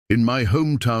In my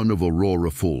hometown of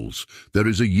Aurora Falls, there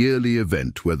is a yearly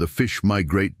event where the fish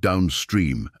migrate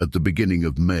downstream at the beginning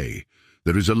of May.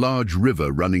 There is a large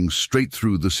river running straight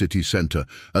through the city centre,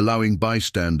 allowing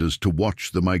bystanders to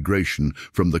watch the migration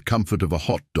from the comfort of a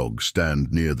hot dog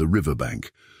stand near the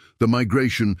riverbank. The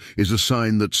migration is a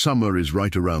sign that summer is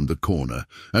right around the corner,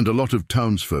 and a lot of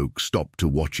townsfolk stop to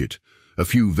watch it. A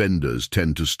few vendors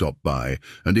tend to stop by,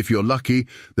 and if you're lucky,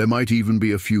 there might even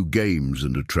be a few games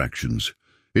and attractions.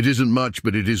 It isn't much,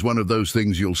 but it is one of those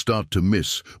things you'll start to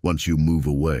miss once you move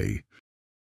away.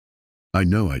 I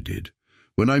know I did.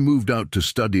 When I moved out to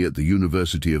study at the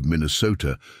University of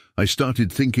Minnesota, I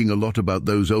started thinking a lot about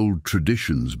those old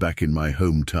traditions back in my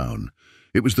hometown.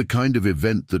 It was the kind of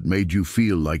event that made you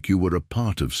feel like you were a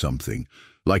part of something,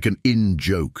 like an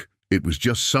in-joke. It was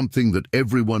just something that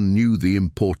everyone knew the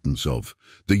importance of.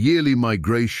 The yearly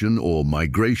migration or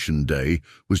migration day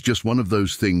was just one of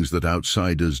those things that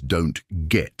outsiders don't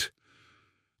get.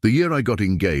 The year I got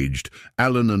engaged,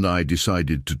 Alan and I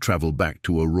decided to travel back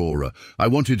to Aurora. I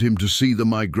wanted him to see the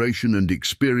migration and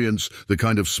experience the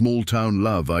kind of small-town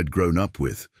love I'd grown up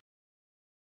with.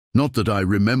 Not that I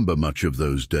remember much of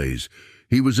those days.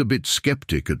 He was a bit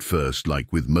skeptic at first,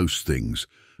 like with most things.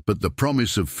 But the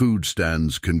promise of food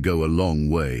stands can go a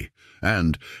long way.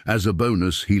 And, as a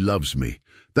bonus, he loves me.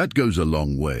 That goes a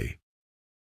long way.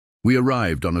 We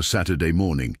arrived on a Saturday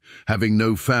morning. Having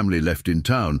no family left in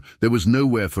town, there was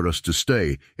nowhere for us to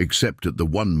stay except at the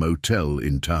one motel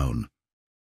in town.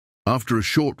 After a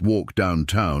short walk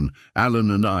downtown, Alan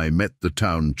and I met the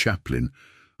town chaplain.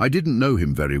 I didn't know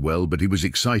him very well, but he was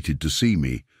excited to see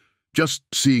me. Just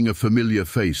seeing a familiar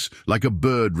face, like a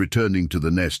bird returning to the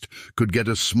nest, could get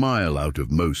a smile out of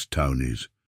most townies.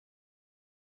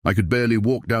 I could barely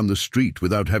walk down the street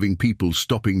without having people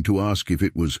stopping to ask if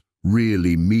it was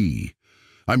really me.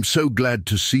 "I'm so glad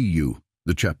to see you,"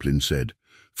 the chaplain said,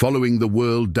 "following the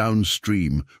world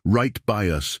downstream, right by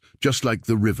us, just like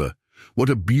the river. What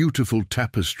a beautiful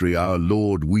tapestry our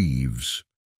Lord weaves."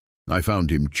 I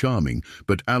found him charming,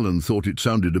 but Alan thought it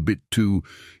sounded a bit too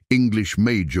English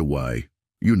major-y.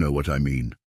 You know what I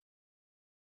mean.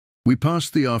 We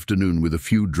passed the afternoon with a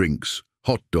few drinks,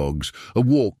 hot dogs, a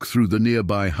walk through the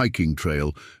nearby hiking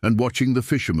trail, and watching the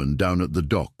fishermen down at the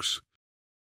docks.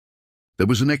 There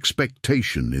was an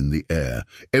expectation in the air.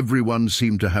 Everyone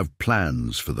seemed to have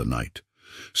plans for the night.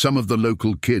 Some of the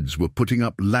local kids were putting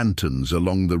up lanterns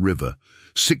along the river.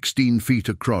 16 feet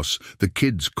across, the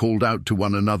kids called out to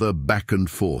one another back and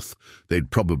forth. They'd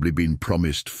probably been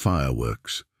promised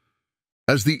fireworks.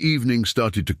 As the evening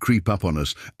started to creep up on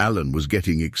us, Alan was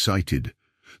getting excited.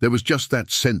 There was just that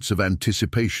sense of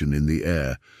anticipation in the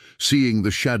air, seeing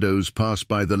the shadows pass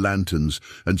by the lanterns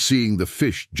and seeing the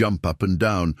fish jump up and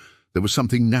down. There was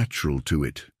something natural to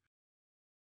it.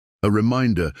 A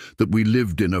reminder that we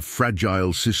lived in a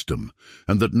fragile system,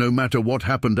 and that no matter what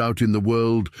happened out in the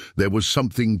world, there was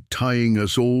something tying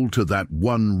us all to that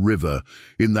one river,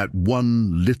 in that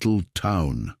one little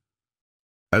town.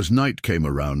 As night came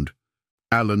around,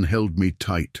 Alan held me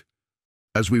tight.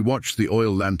 As we watched the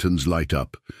oil lanterns light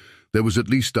up, there was at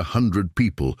least 100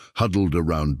 people huddled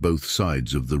around both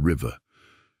sides of the river.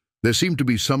 There seemed to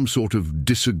be some sort of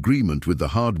disagreement with the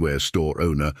hardware store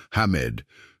owner, Hamed,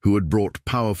 who had brought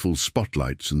powerful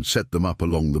spotlights and set them up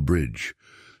along the bridge.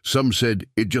 Some said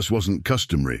it just wasn't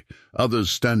customary.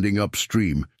 Others, standing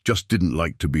upstream, just didn't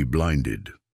like to be blinded.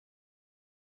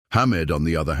 Hamed, on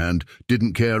the other hand,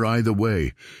 didn't care either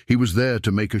way. He was there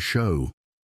to make a show.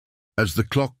 As the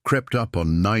clock crept up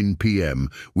on 9 p.m.,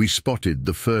 we spotted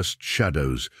the first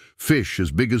shadows. Fish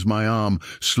as big as my arm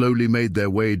slowly made their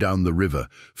way down the river.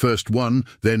 First one,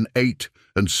 then 8,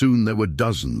 and soon there were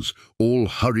dozens, all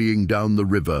hurrying down the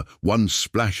river, one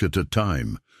splash at a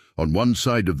time. On one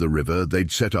side of the river, they'd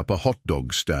set up a hot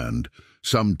dog stand.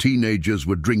 Some teenagers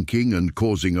were drinking and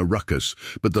causing a ruckus,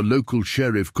 but the local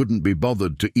sheriff couldn't be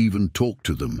bothered to even talk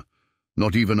to them.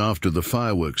 Not even after the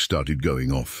fireworks started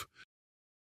going off.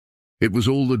 It was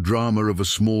all the drama of a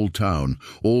small town,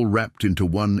 all wrapped into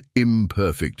one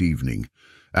imperfect evening.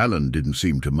 Alan didn't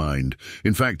seem to mind.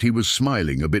 In fact, he was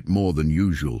smiling a bit more than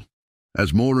usual.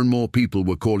 As more and more people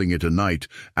were calling it a night,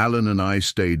 Alan and I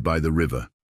stayed by the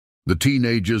river. The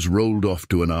teenagers rolled off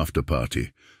to an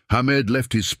after-party. Hamed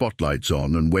left his spotlights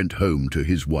on and went home to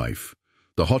his wife.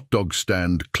 The hot dog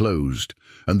stand closed,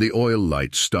 and the oil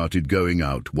lights started going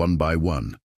out one by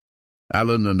one.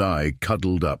 Alan and I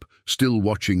cuddled up, still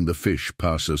watching the fish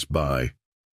pass us by.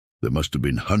 There must have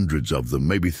been hundreds of them,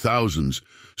 maybe thousands.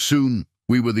 Soon,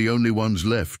 we were the only ones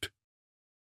left.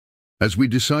 As we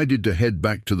decided to head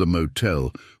back to the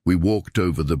motel, we walked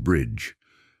over the bridge.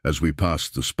 As we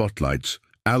passed the spotlights,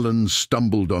 Alan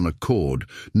stumbled on a cord,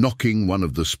 knocking one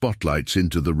of the spotlights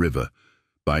into the river.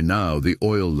 By now, the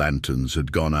oil lanterns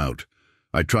had gone out.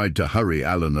 I tried to hurry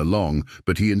Alan along,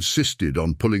 but he insisted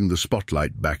on pulling the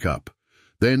spotlight back up.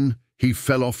 Then he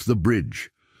fell off the bridge.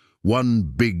 One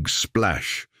big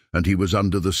splash, and he was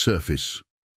under the surface.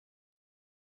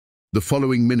 The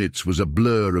following minutes was a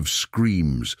blur of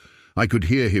screams. I could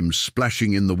hear him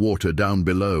splashing in the water down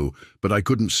below, but I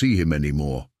couldn't see him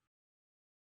anymore.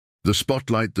 The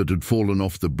spotlight that had fallen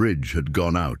off the bridge had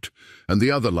gone out, and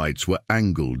the other lights were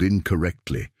angled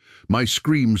incorrectly. My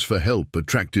screams for help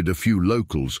attracted a few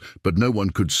locals, but no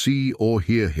one could see or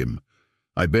hear him.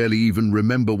 I barely even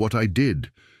remember what I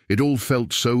did. It all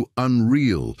felt so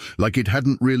unreal, like it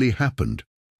hadn't really happened.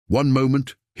 One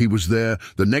moment, he was there.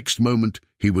 The next moment,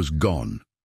 he was gone.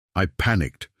 I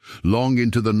panicked. Long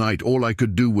into the night, all I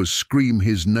could do was scream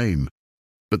his name.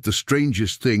 But the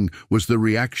strangest thing was the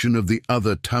reaction of the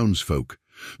other townsfolk.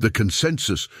 The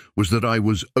consensus was that I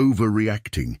was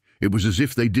overreacting. It was as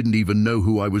if they didn't even know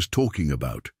who I was talking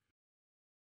about.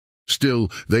 Still,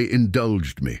 they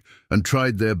indulged me and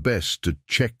tried their best to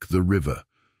check the river.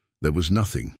 There was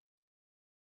nothing.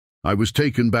 I was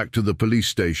taken back to the police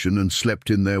station and slept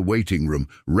in their waiting room,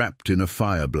 wrapped in a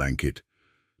fire blanket.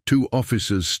 2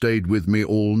 officers stayed with me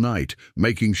all night,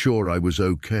 making sure I was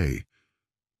okay.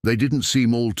 They didn't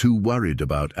seem all too worried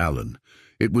about Alan.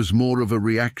 It was more of a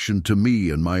reaction to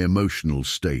me and my emotional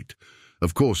state.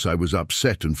 Of course, I was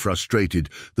upset and frustrated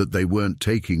that they weren't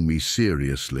taking me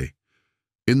seriously.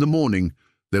 In the morning,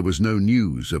 there was no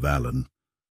news of Alan.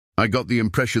 I got the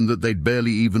impression that they'd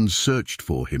barely even searched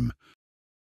for him.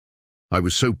 I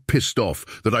was so pissed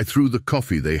off that I threw the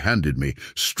coffee they handed me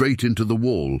straight into the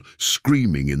wall,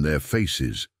 screaming in their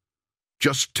faces.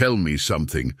 "Just tell me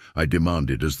something," I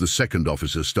demanded as the second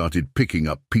officer started picking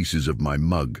up pieces of my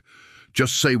mug.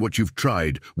 "Just say what you've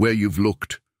tried, where you've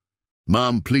looked."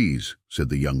 "Ma'am, please," said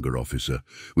the younger officer.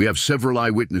 "We have several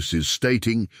eyewitnesses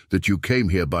stating that you came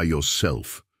here by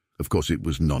yourself." Of course, it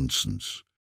was nonsense.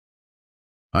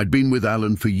 I'd been with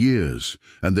Alan for years,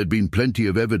 and there'd been plenty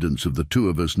of evidence of the two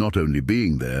of us not only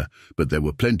being there, but there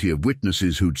were plenty of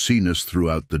witnesses who'd seen us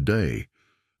throughout the day.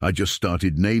 I just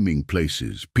started naming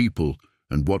places, people,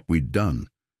 and what we'd done.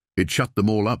 It shut them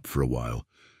all up for a while.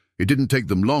 It didn't take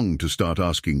them long to start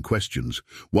asking questions.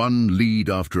 One lead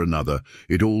after another,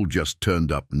 it all just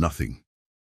turned up nothing.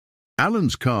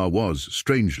 Alan's car was,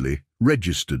 strangely,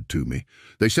 registered to me.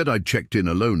 They said I'd checked in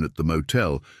alone at the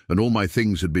motel, and all my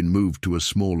things had been moved to a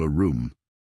smaller room.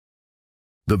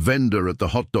 The vendor at the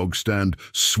hot dog stand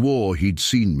swore he'd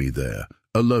seen me there,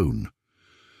 alone.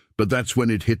 But that's when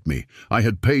it hit me. I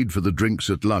had paid for the drinks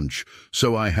at lunch,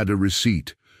 so I had a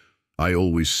receipt. I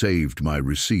always saved my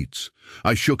receipts.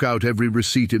 I shook out every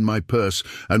receipt in my purse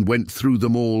and went through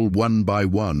them all one by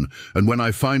one, and when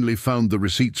I finally found the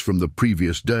receipts from the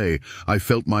previous day, I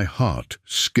felt my heart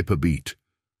skip a beat.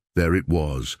 There it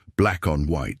was, black on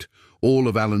white. All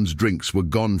of Alan's drinks were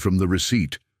gone from the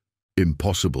receipt.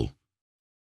 Impossible.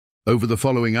 Over the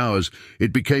following hours,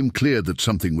 it became clear that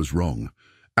something was wrong.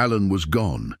 Alan was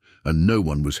gone, and no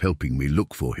one was helping me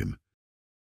look for him.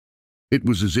 It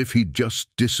was as if he'd just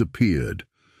disappeared.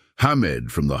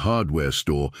 Hamed from the hardware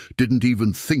store didn't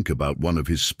even think about one of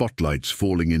his spotlights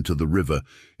falling into the river.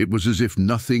 It was as if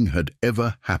nothing had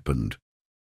ever happened.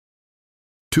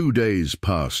 2 days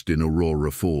passed in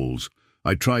Aurora Falls.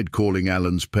 I tried calling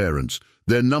Alan's parents.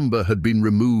 Their number had been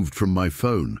removed from my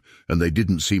phone, and they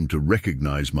didn't seem to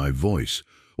recognize my voice.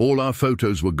 All our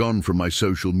photos were gone from my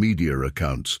social media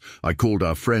accounts. I called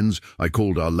our friends, I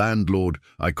called our landlord,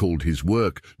 I called his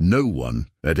work. No one,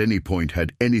 at any point,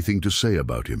 had anything to say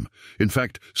about him. In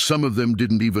fact, some of them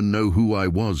didn't even know who I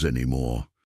was anymore.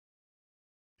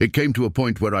 It came to a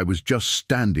point where I was just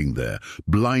standing there,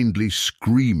 blindly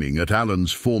screaming at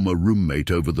Alan's former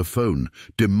roommate over the phone,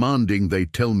 demanding they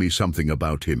tell me something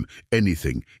about him,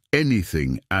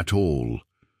 anything at all.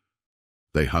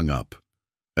 They hung up.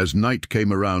 As night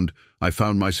came around, I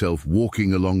found myself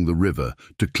walking along the river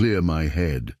to clear my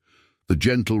head. The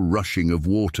gentle rushing of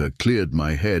water cleared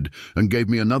my head and gave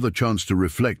me another chance to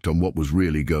reflect on what was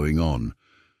really going on.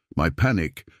 My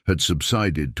panic had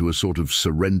subsided to a sort of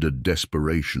surrendered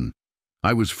desperation.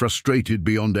 I was frustrated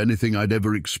beyond anything I'd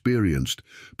ever experienced,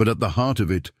 but at the heart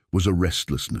of it was a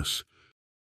restlessness.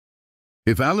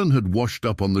 If Alan had washed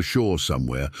up on the shore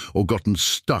somewhere, or gotten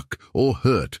stuck or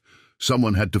hurt,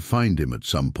 someone had to find him at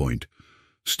some point.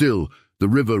 Still, the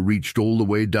river reached all the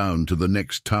way down to the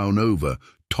next town over,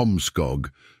 Tomskog,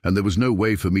 and there was no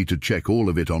way for me to check all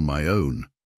of it on my own.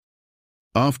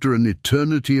 After an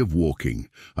eternity of walking,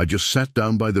 I just sat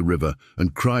down by the river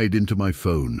and cried into my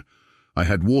phone. I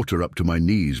had water up to my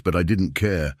knees, but I didn't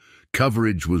care.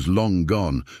 Coverage was long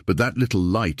gone, but that little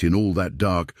light in all that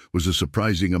dark was a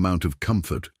surprising amount of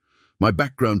comfort. My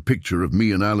background picture of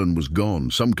me and Alan was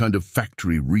gone, some kind of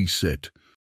factory reset.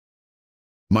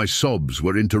 My sobs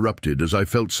were interrupted as I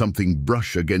felt something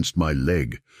brush against my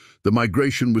leg. The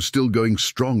migration was still going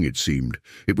strong, it seemed.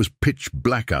 It was pitch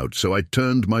black out, so I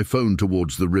turned my phone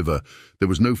towards the river. There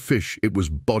was no fish, it was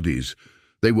bodies.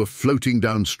 They were floating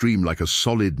downstream like a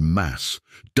solid mass.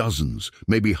 Dozens,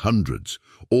 maybe hundreds,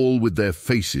 all with their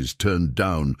faces turned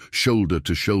down, shoulder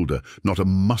to shoulder, not a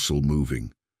muscle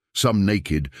moving. Some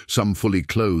naked, some fully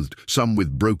clothed, some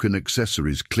with broken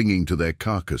accessories clinging to their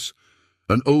carcass.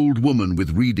 An old woman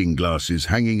with reading glasses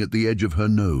hanging at the edge of her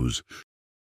nose.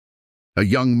 A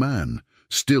young man,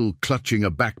 still clutching a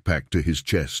backpack to his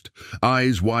chest,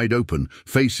 eyes wide open,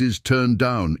 faces turned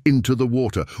down into the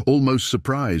water, almost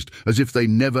surprised, as if they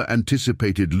never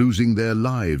anticipated losing their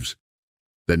lives.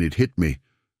 Then it hit me.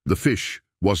 The fish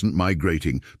wasn't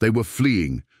migrating. They were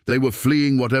fleeing. They were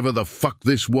fleeing whatever the fuck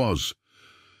this was.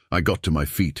 I got to my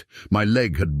feet. My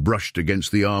leg had brushed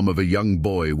against the arm of a young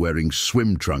boy wearing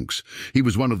swim trunks. He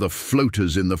was one of the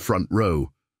floaters in the front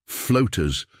row.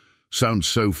 Floaters. Sounds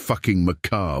so fucking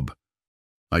macabre.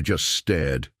 I just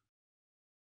stared.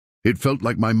 It felt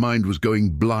like my mind was going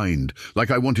blind,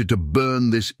 like I wanted to burn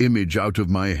this image out of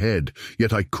my head,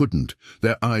 yet I couldn't.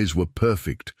 Their eyes were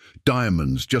perfect,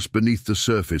 diamonds just beneath the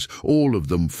surface, all of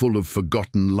them full of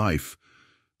forgotten life.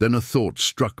 Then a thought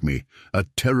struck me, a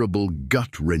terrible,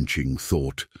 gut-wrenching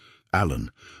thought.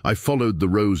 Alan. I followed the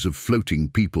rows of floating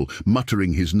people,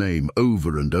 muttering his name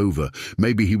over and over.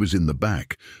 Maybe he was in the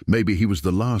back. Maybe he was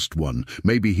the last one.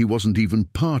 Maybe he wasn't even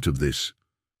part of this.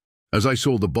 As I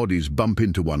saw the bodies bump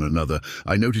into one another,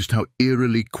 I noticed how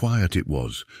eerily quiet it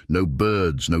was. No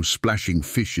birds, no splashing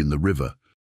fish in the river.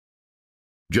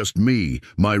 Just me,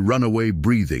 my runaway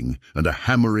breathing, and a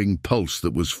hammering pulse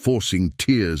that was forcing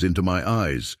tears into my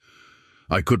eyes.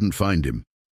 I couldn't find him.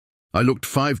 I looked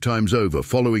 5 times over,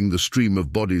 following the stream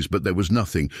of bodies, but there was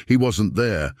nothing. He wasn't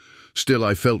there. Still,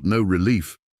 I felt no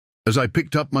relief. As I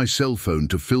picked up my cell phone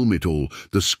to film it all,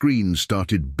 the screen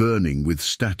started burning with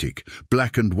static,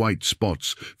 black and white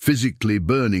spots, physically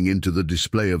burning into the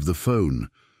display of the phone.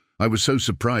 I was so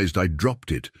surprised I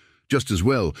dropped it. Just as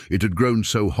well, it had grown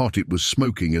so hot it was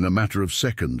smoking in a matter of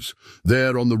seconds.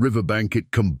 There on the riverbank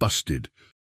it combusted.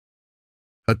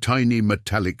 A tiny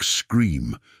metallic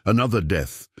scream, another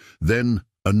death, then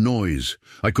a noise.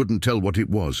 I couldn't tell what it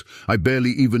was. I barely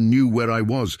even knew where I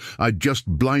was. I'd just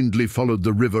blindly followed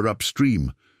the river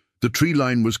upstream. The tree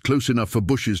line was close enough for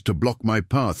bushes to block my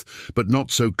path, but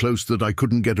not so close that I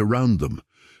couldn't get around them.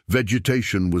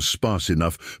 Vegetation was sparse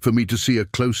enough for me to see a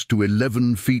close to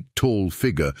 11 feet tall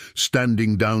figure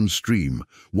standing downstream,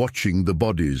 watching the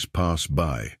bodies pass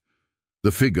by.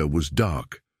 The figure was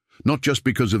dark, not just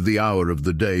because of the hour of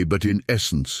the day, but in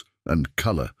essence and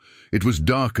colour. It was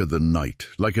darker than night,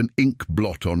 like an ink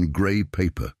blot on grey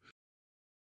paper.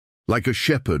 Like a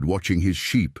shepherd watching his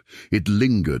sheep, it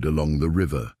lingered along the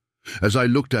river. As I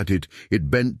looked at it,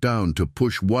 it bent down to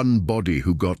push one body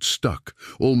who got stuck,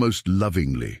 almost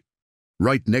lovingly.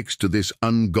 Right next to this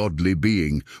ungodly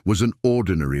being was an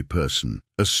ordinary person,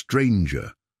 a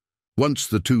stranger. Once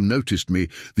the two noticed me,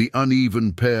 the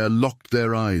uneven pair locked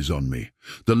their eyes on me.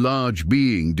 The large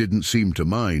being didn't seem to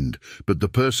mind, but the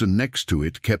person next to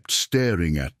it kept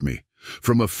staring at me.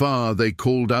 From afar they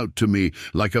called out to me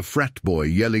like a frat boy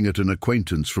yelling at an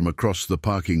acquaintance from across the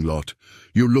parking lot.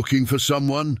 "You looking for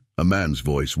someone?" A man's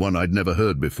voice, one I'd never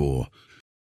heard before.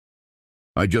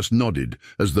 I just nodded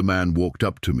as the man walked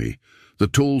up to me. The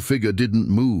tall figure didn't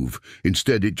move.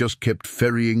 Instead, it just kept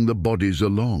ferrying the bodies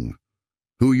along.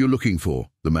 "Who are you looking for?"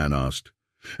 the man asked.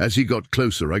 As he got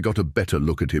closer, I got a better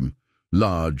look at him.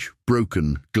 Large,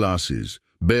 broken glasses,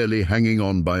 barely hanging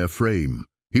on by a frame.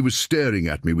 He was staring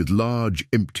at me with large,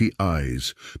 empty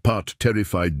eyes, part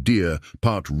terrified deer,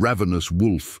 part ravenous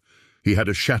wolf. He had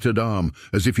a shattered arm,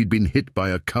 as if he'd been hit by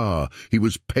a car. He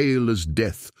was pale as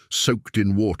death, soaked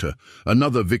in water,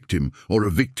 another victim, or a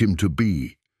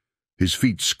victim-to-be. His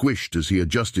feet squished as he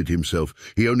adjusted himself.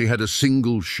 He only had a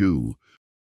single shoe.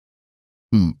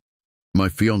 My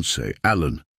fiancée,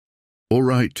 Alan." "All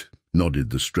right," nodded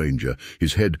the stranger,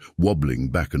 his head wobbling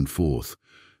back and forth.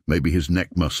 Maybe his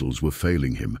neck muscles were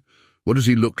failing him. "What does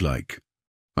he look like?"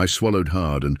 I swallowed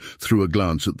hard and threw a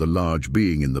glance at the large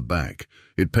being in the back.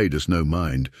 It paid us no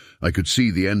mind. I could see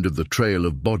the end of the trail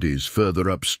of bodies further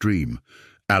upstream.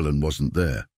 Alan wasn't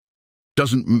there.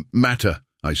 "Doesn't matter,"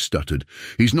 I stuttered.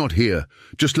 "He's not here.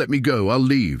 Just let me go. I'll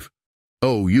leave."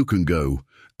 "Oh, you can go.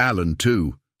 Alan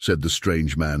too," said the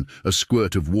strange man, a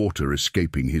squirt of water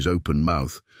escaping his open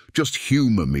mouth. "Just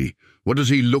humour me. What does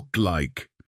he look like?"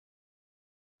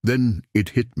 Then it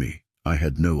hit me. I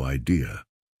had no idea.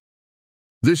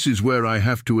 This is where I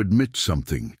have to admit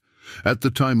something. At the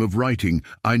time of writing,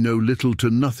 I know little to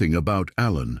nothing about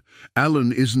Alan.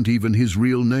 Alan isn't even his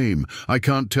real name. I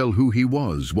can't tell who he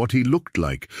was, what he looked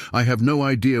like. I have no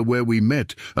idea where we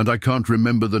met, and I can't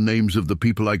remember the names of the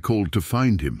people I called to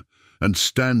find him. And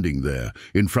standing there,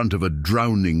 in front of a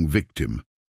drowning victim,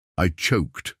 I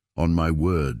choked on my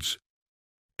words.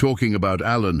 Talking about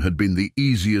Alan had been the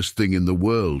easiest thing in the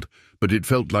world, but it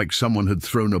felt like someone had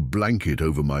thrown a blanket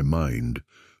over my mind.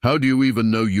 "How do you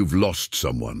even know you've lost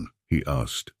someone?" he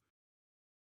asked.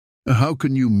 "How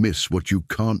can you miss what you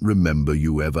can't remember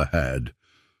you ever had?"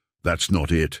 "That's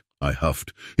not it," I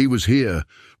huffed. "He was here.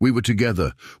 We were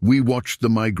together. We watched the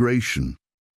migration."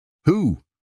 "Who?"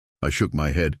 I shook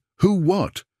my head. "Who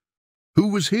what? Who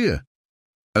was here?"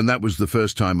 And that was the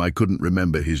first time I couldn't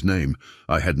remember his name.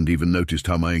 I hadn't even noticed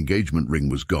how my engagement ring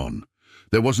was gone.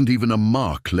 There wasn't even a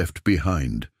mark left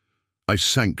behind. I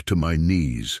sank to my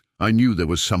knees. I knew there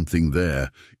was something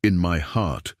there, in my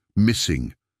heart,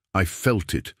 missing. I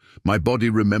felt it. My body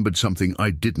remembered something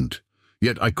I didn't.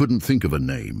 Yet I couldn't think of a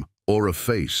name or a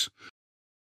face.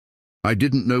 I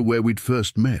didn't know where we'd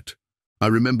first met. I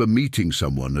remember meeting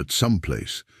someone at some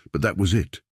place, but that was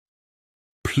it.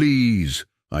 "Please,"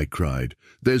 I cried.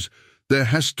 There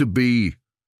has to be—"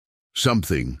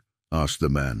 "Something?" asked the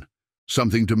man.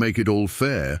 "Something to make it all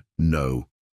fair?" "No.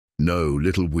 No,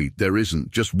 little wheat, there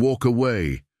isn't. Just walk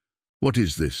away." "What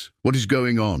is this? What is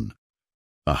going on?"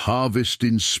 "A harvest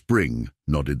in spring,"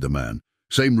 nodded the man.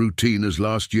 "Same routine as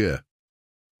last year."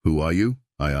 "Who are you?"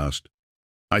 I asked.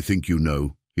 "I think you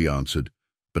know," he answered,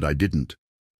 but I didn't.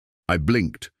 I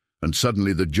blinked, and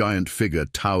suddenly the giant figure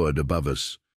towered above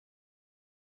us.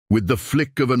 With the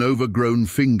flick of an overgrown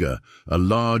finger, a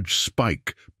large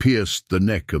spike pierced the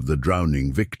neck of the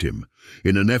drowning victim.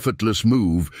 In an effortless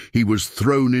move, he was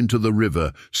thrown into the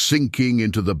river, sinking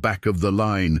into the back of the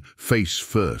line, face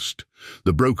first.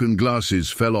 The broken glasses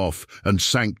fell off and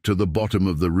sank to the bottom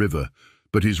of the river,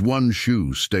 but his one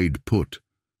shoe stayed put.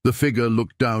 The figure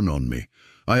looked down on me.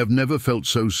 I have never felt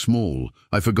so small.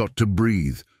 I forgot to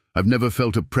breathe. I've never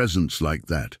felt a presence like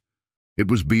that. It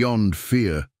was beyond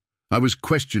fear. I was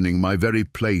questioning my very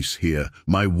place here,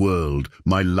 my world,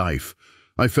 my life.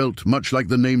 I felt much like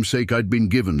the namesake I'd been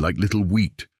given, like little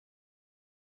wheat.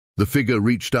 The figure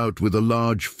reached out with a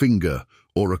large finger,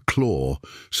 or a claw.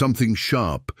 Something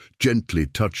sharp gently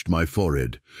touched my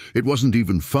forehead. It wasn't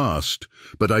even fast,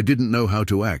 but I didn't know how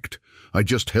to act. I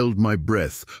just held my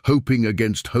breath, hoping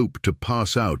against hope to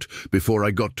pass out before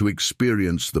I got to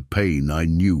experience the pain I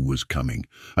knew was coming.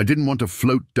 I didn't want to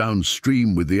float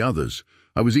downstream with the others.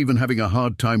 I was even having a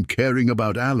hard time caring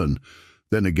about Alan.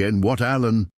 Then again, what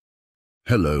Alan?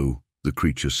 "Hello," the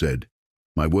creature said.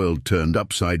 My world turned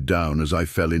upside down as I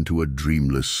fell into a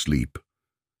dreamless sleep.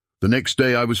 The next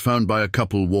day I was found by a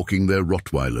couple walking their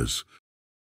Rottweilers.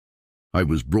 I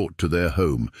was brought to their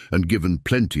home and given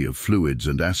plenty of fluids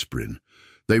and aspirin.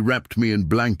 They wrapped me in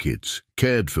blankets,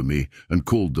 cared for me, and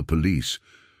called the police.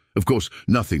 Of course,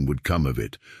 nothing would come of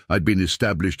it. I'd been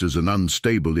established as an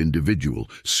unstable individual,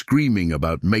 screaming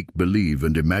about make-believe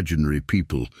and imaginary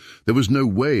people. There was no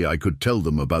way I could tell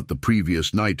them about the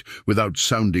previous night without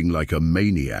sounding like a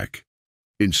maniac.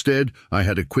 Instead, I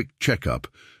had a quick checkup,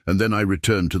 and then I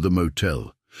returned to the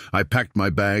motel. I packed my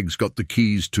bags, got the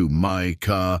keys to my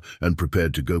car, and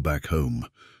prepared to go back home.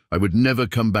 I would never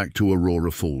come back to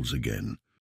Aurora Falls again.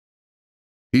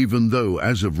 Even though,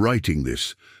 as of writing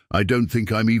this, I don't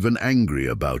think I'm even angry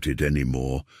about it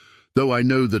anymore, though I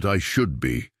know that I should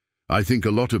be. I think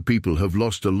a lot of people have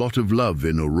lost a lot of love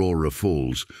in Aurora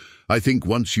Falls. I think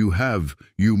once you have,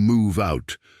 you move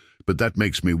out. But that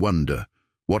makes me wonder,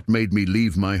 what made me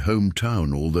leave my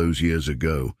hometown all those years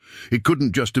ago? It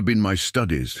couldn't just have been my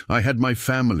studies. I had my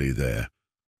family there.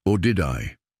 Or did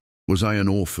I? Was I an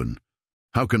orphan?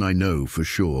 How can I know for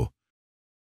sure?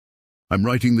 I'm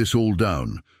writing this all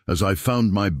down, as I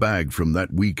found my bag from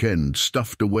that weekend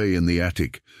stuffed away in the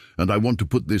attic, and I want to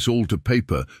put this all to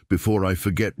paper before I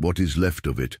forget what is left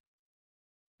of it.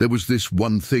 There was this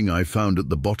one thing I found at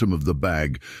the bottom of the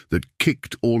bag that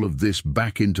kicked all of this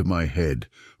back into my head.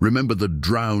 Remember the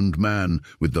drowned man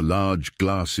with the large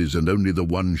glasses and only the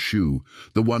one shoe,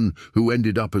 the one who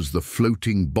ended up as the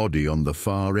floating body on the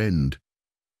far end?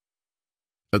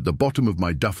 At the bottom of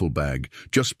my duffel bag,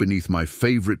 just beneath my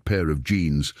favorite pair of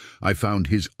jeans, I found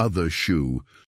his other shoe,